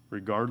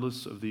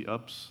 regardless of the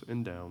ups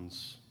and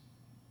downs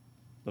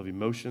of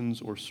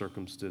emotions or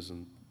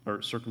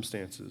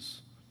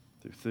circumstances,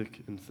 through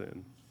thick and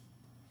thin.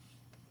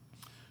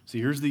 See,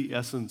 here's the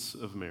essence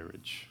of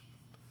marriage.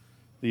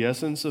 The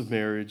essence of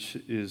marriage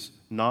is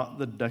not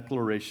the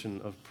declaration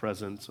of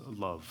present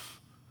love.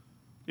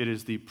 It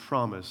is the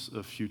promise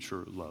of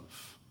future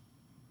love.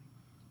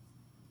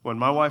 When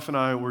my wife and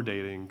I were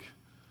dating,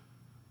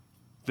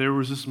 there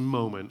was this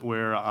moment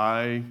where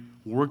I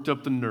worked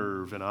up the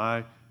nerve and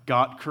I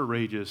got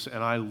courageous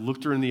and I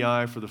looked her in the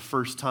eye for the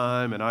first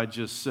time and I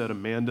just said,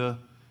 Amanda,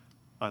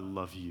 I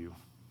love you.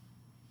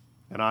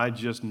 And I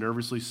just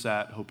nervously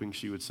sat hoping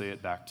she would say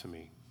it back to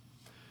me.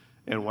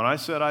 And when I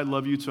said I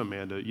love you to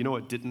Amanda, you know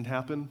what didn't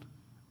happen?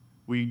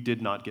 We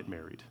did not get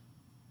married.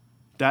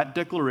 That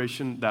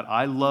declaration that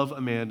I love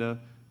Amanda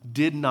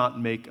did not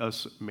make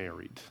us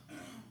married.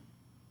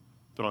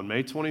 But on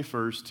May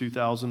 21st,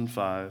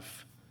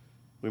 2005,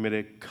 we made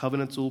a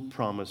covenantal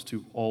promise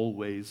to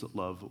always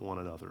love one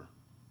another.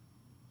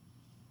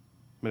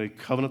 We made a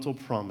covenantal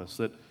promise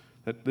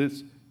that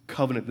this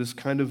covenant, this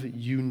kind of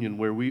union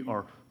where we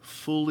are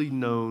fully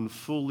known,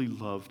 fully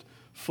loved,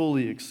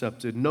 fully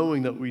accepted,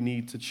 knowing that we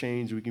need to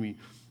change, we can be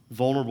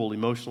vulnerable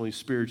emotionally,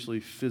 spiritually,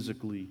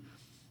 physically.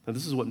 Now,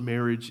 this is what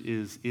marriage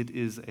is. It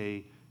is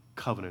a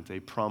covenant, a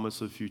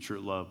promise of future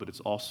love, but it's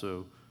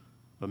also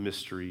a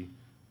mystery.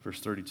 Verse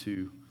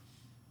 32,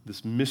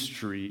 this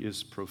mystery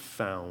is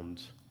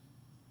profound,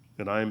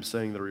 and I am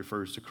saying that it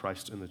refers to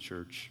Christ and the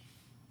church.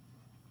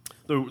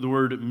 The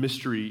word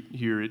mystery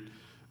here,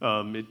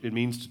 it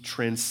means to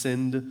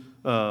transcend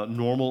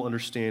normal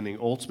understanding,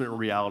 ultimate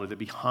reality, that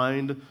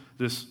behind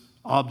this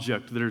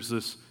object, there's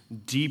this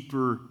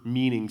deeper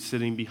meaning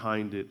sitting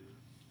behind it.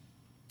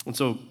 And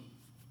so,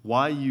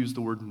 why use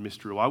the word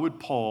mystery? Why would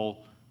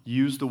Paul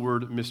use the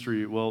word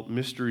mystery? Well,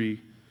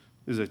 mystery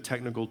is a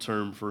technical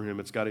term for him.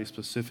 It's got a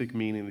specific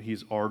meaning that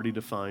he's already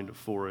defined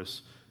for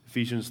us.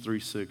 Ephesians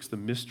 3:6. The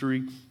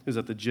mystery is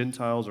that the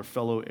Gentiles are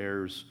fellow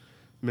heirs,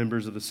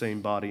 members of the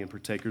same body, and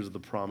partakers of the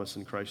promise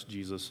in Christ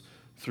Jesus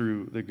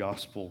through the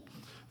gospel.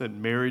 That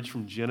marriage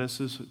from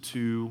Genesis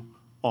 2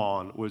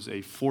 on was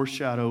a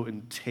foreshadow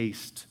and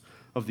taste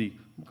of the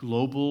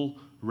global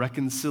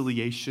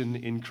reconciliation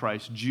in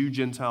Christ. Jew,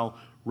 Gentile,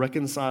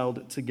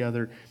 reconciled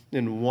together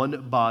in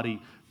one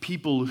body.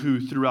 People who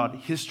throughout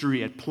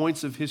history, at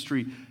points of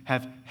history,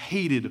 have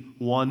hated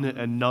one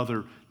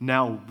another,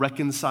 now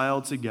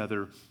reconciled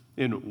together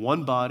in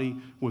one body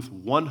with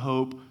one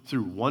hope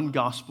through one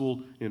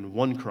gospel in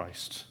one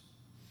Christ.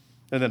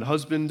 And then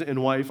husband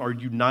and wife are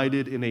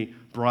united in a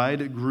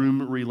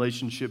bride-groom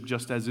relationship,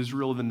 just as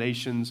Israel and the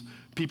nations,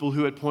 people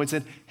who at points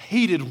had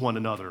hated one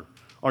another,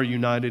 are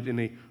united in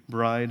a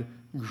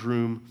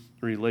bride-groom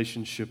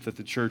relationship, that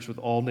the church with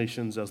all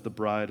nations as the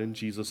bride and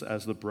Jesus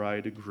as the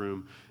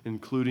bridegroom,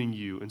 including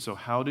you. And so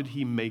how did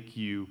he make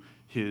you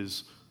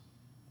his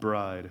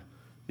bride?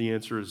 The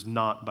answer is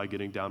not by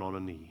getting down on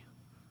a knee,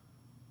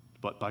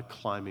 but by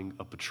climbing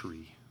up a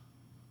tree,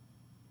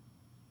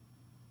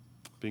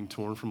 being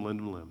torn from limb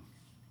to limb,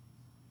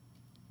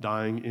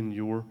 dying in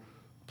your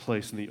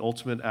place. In the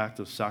ultimate act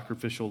of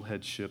sacrificial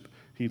headship,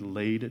 he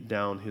laid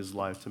down his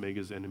life to make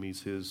his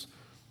enemies his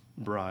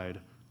bride,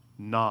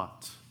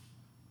 not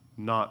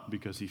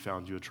because he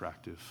found you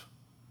attractive,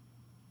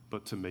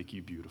 but to make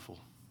you beautiful,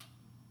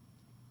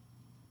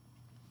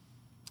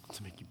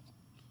 to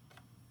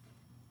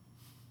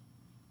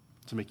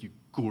make you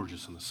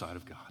gorgeous in the sight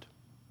of God.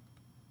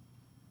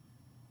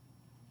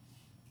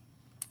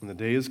 And the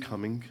day is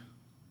coming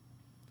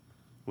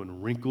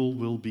when wrinkle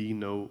will be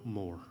no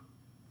more,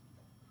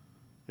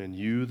 and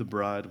you, the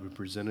bride, will be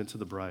presented to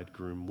the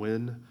bridegroom.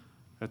 When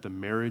at the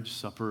marriage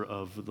supper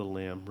of the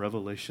Lamb,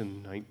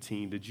 Revelation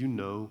 19, did you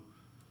know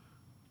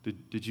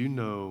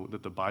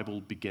that the Bible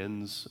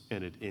begins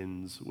and it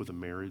ends with a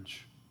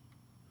marriage?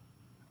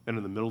 And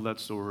in the middle of that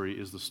story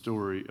is the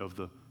story of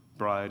the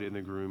bride and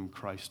the groom,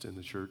 Christ and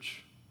the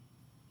church.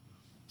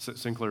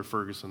 Sinclair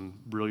Ferguson,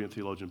 brilliant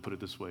theologian, put it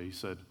this way. He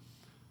said,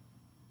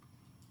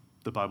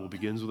 the Bible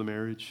begins with a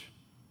marriage,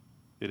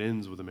 it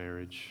ends with a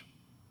marriage.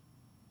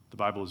 The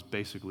Bible is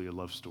basically a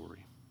love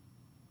story.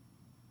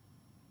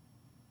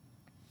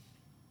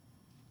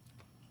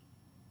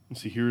 And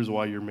see, here's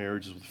why your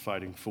marriage is worth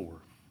fighting for.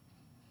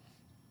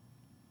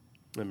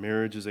 And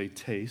marriage is a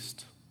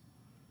taste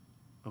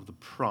of the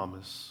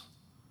promise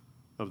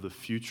of the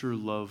future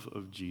love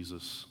of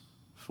Jesus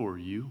for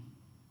you,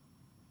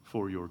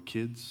 for your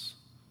kids,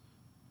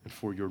 and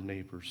for your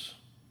neighbors.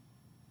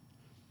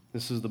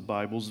 This is the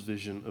Bible's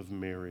vision of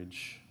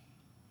marriage,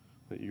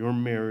 that your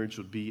marriage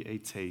would be a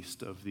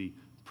taste of the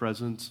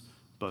present,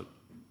 but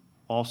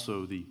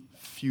also the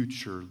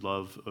future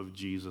love of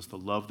Jesus, the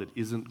love that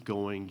isn't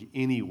going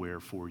anywhere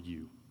for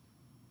you,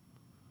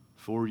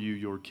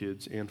 your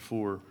kids, and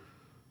for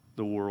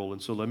the world.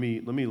 And so let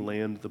me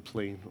land the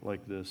plane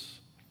like this.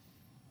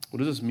 What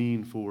does this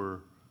mean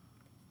for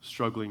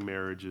struggling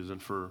marriages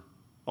and for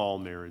all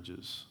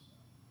marriages?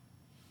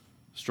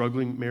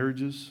 Struggling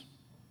marriages,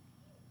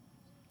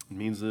 it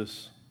means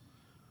this,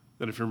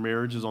 that if your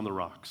marriage is on the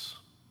rocks,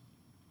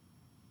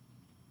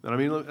 and I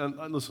mean,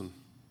 listen,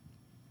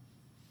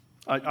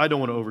 I don't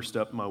want to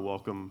overstep my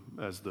welcome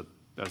as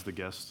the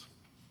guest.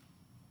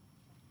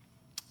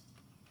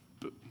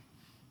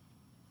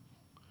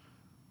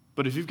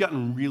 But if you've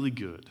gotten really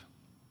good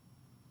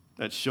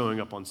at showing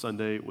up on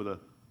Sunday with a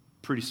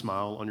pretty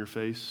smile on your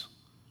face,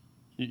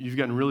 You've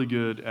gotten really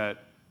good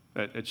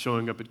at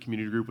showing up at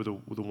community group with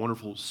a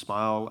wonderful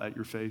smile at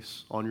your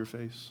face, on your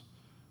face.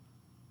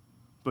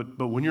 But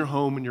when you're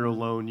home and you're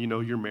alone, you know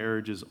your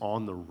marriage is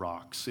on the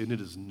rocks, and it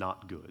is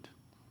not good.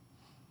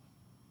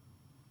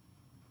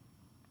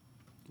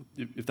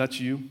 If that's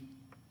you,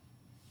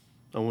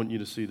 I want you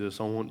to see this.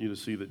 I want you to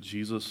see that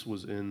Jesus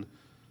was in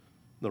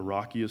the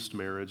rockiest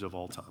marriage of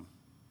all time.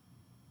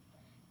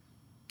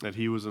 That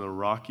he was in the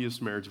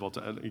rockiest marriage of all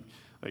time.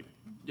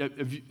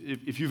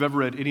 If you've ever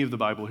read any of the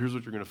Bible, here's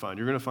what you're going to find.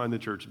 You're going to find the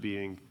church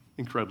being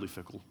incredibly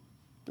fickle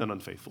and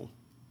unfaithful.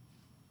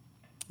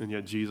 And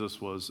yet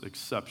Jesus was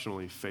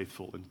exceptionally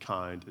faithful and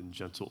kind and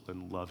gentle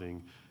and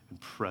loving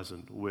and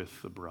present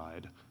with the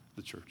bride,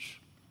 the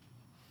church.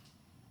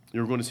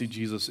 You're going to see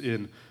Jesus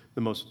in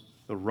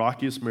the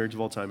rockiest marriage of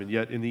all time, and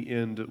yet in the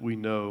end, we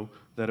know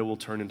that it will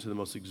turn into the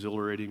most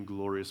exhilarating,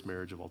 glorious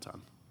marriage of all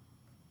time.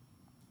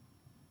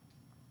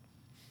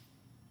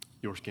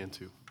 Yours can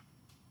too.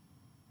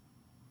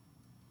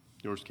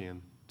 Yours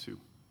can too.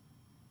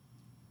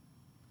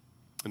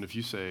 And if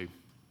you say,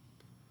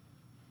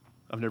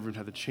 I've never even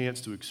had the chance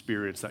to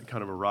experience that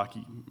kind of a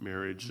rocky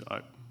marriage,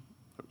 I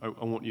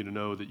want you to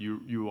know that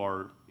you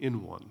are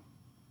in one.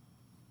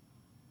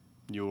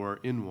 You are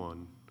in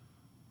one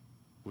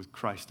with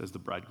Christ as the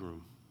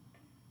bridegroom.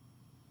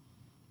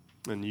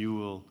 And you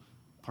will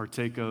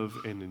partake of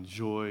and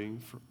enjoy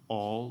for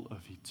all of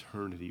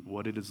eternity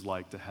what it is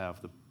like to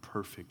have the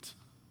perfect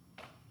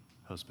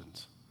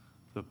husband,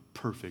 the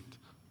perfect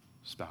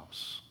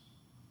spouse,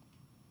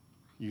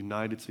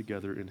 united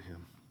together in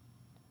him.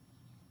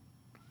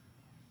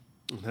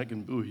 And that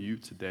can buoy you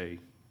today.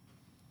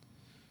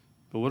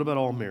 But what about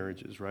all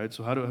marriages, right?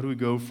 So how do we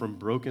go from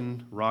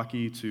broken,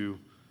 rocky to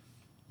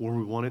where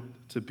we want it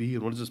to be?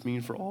 And what does this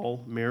mean for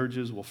all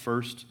marriages? Well,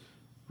 first,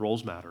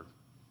 roles matter.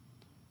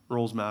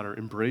 Roles matter.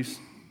 Embrace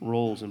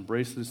roles.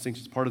 Embrace the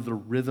distinctions. Part of the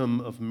rhythm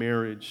of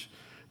marriage.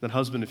 That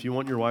husband, if you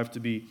want your wife to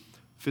be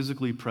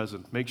physically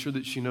present, make sure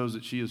that she knows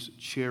that she is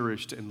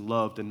cherished and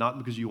loved, and not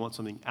because you want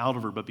something out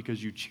of her, but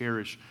because you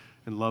cherish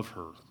and love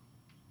her.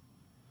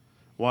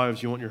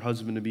 Wives, you want your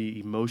husband to be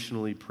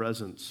emotionally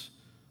present.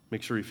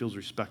 Make sure he feels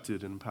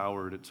respected and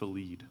empowered to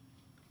lead.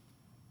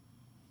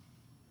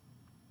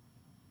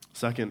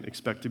 Second,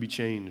 expect to be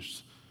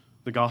changed.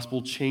 The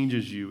gospel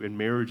changes you, and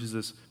marriage is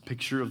this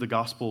picture of the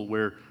gospel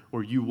where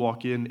you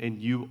walk in and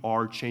you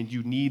are changed.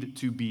 You need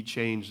to be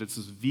changed. It's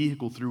this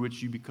vehicle through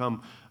which you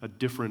become a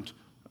different,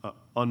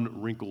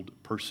 unwrinkled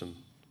person.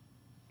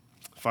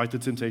 Fight the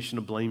temptation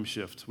to blame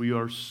shift. We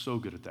are so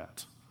good at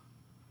that.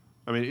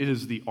 I mean, it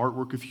is the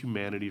artwork of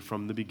humanity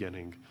from the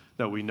beginning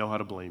that we know how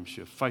to blame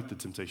shift. Fight the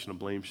temptation to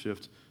blame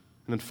shift,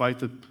 and then fight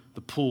the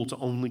pull to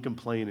only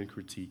complain and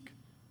critique.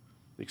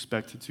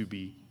 Expect it to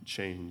be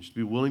changed.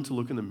 Be willing to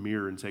look in the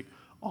mirror and take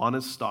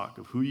honest stock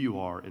of who you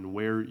are and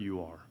where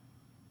you are.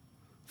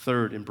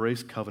 Third,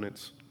 embrace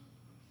covenants.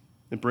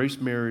 Embrace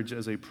marriage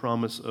as a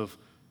promise of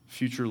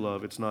future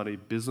love. It's not a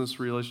business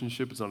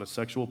relationship. It's not a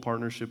sexual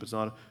partnership. It's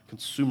not a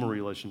consumer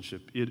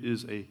relationship. It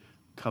is a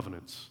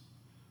covenant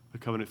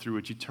through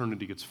which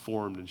eternity gets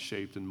formed and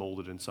shaped and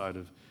molded inside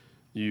of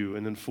you.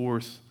 And then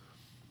fourth,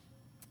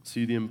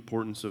 see the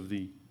importance of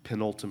the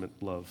penultimate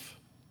love.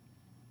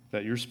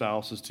 That your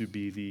spouse is to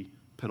be the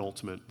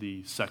penultimate,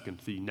 the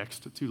second, the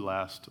next to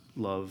last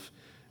love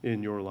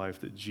in your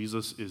life. That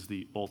Jesus is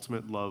the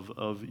ultimate love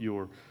of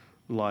your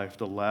life.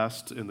 The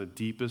last and the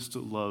deepest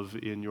love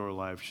in your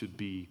life should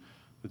be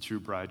the true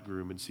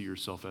bridegroom, and see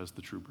yourself as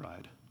the true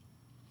bride.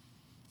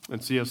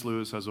 And C.S.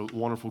 Lewis has a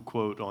wonderful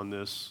quote on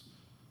this.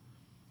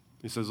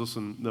 He says,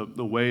 listen,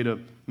 the way to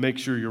make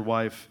sure your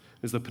wife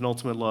is the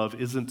penultimate love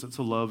isn't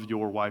to love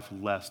your wife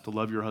less, to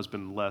love your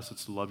husband less.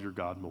 It's to love your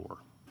God more.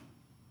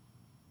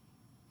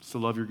 It's to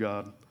love your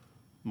God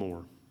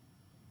more.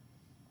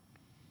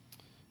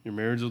 Your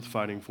marriage is worth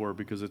fighting for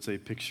because it's a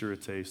picture, a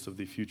taste of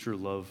the future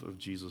love of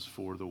Jesus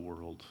for the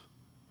world.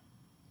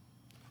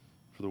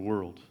 For the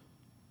world.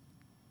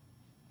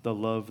 The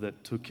love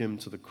that took him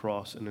to the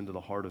cross and into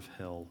the heart of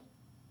hell.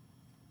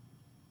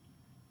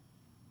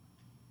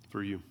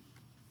 For you.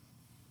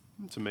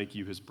 To make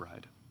you his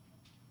bride.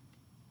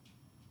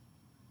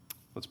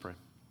 Let's pray.